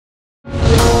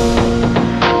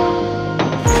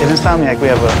Insomniac, we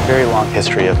have a very long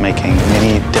history of making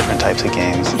many different types of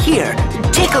games. Here,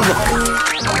 take a look.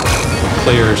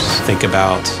 Players think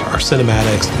about our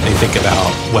cinematics, they think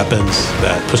about weapons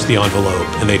that push the envelope,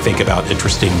 and they think about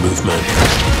interesting movement.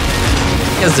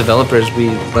 As developers, we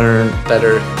learn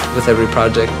better with every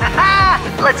project.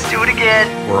 Let's do it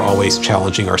again. We're always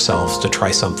challenging ourselves to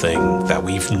try something that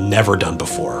we've never done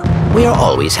before. We are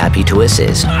always happy to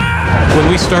assist. When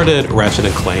we started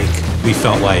Ratchet Clank, we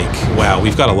felt like, wow,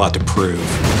 we've got a lot to prove.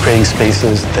 Creating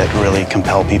spaces that really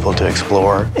compel people to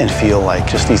explore and feel like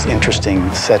just these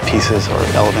interesting set pieces or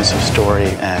elements of story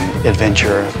and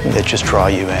adventure that just draw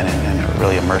you in and are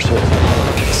really immersive.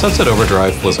 Sunset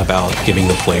Overdrive was about giving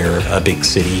the player a big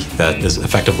city that is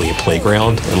effectively a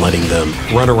playground and letting them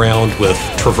run around with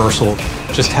traversal,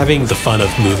 just having the fun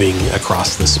of moving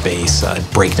across the space at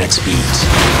breakneck speeds.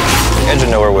 Edge of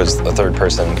Nowhere was a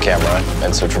third-person camera,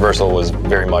 and so traversal was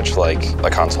very much like a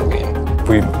console game.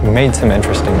 We made some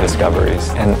interesting discoveries,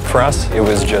 and for us, it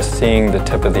was just seeing the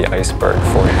tip of the iceberg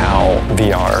for how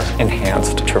VR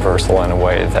enhanced traversal in a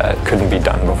way that couldn't be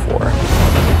done before.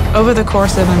 Over the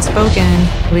course of Unspoken,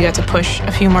 we got to push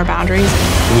a few more boundaries.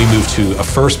 We moved to a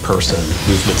first-person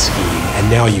movement scheme, and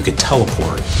now you could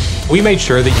teleport. We made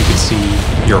sure that you could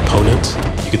see your opponent,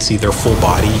 you could see their full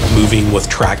body moving with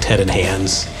tracked head and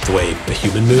hands the way a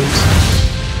human moves.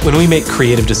 When we make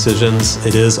creative decisions,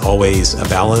 it is always a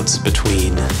balance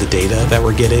between the data that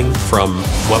we're getting from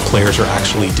what players are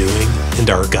actually doing and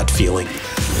our gut feeling.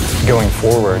 Going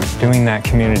forward, doing that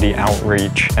community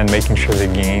outreach and making sure the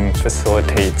game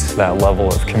facilitates that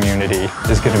level of community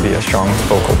is going to be a strong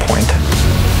focal point.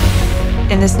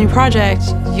 In this new project,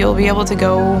 you'll be able to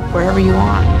go wherever you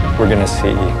want. We're going to see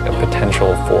a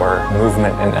potential for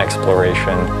movement and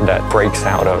exploration that breaks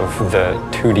out of the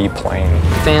 2D plane.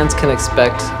 Fans can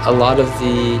expect a lot of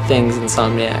the things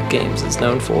Insomniac Games is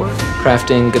known for.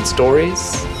 Crafting good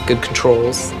stories, good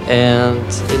controls, and,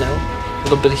 a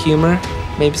little bit of humor,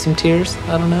 maybe some tears,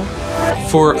 I don't know.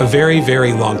 For a very,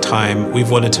 very long time,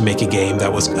 we've wanted to make a game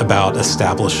that was about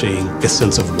establishing a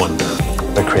sense of wonder.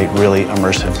 To create really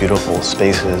immersive, beautiful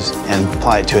spaces and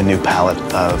apply it to a new palette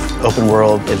of open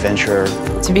world adventure.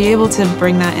 To be able to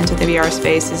bring that into the VR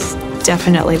space is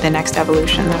definitely the next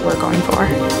evolution that we're going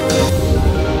for.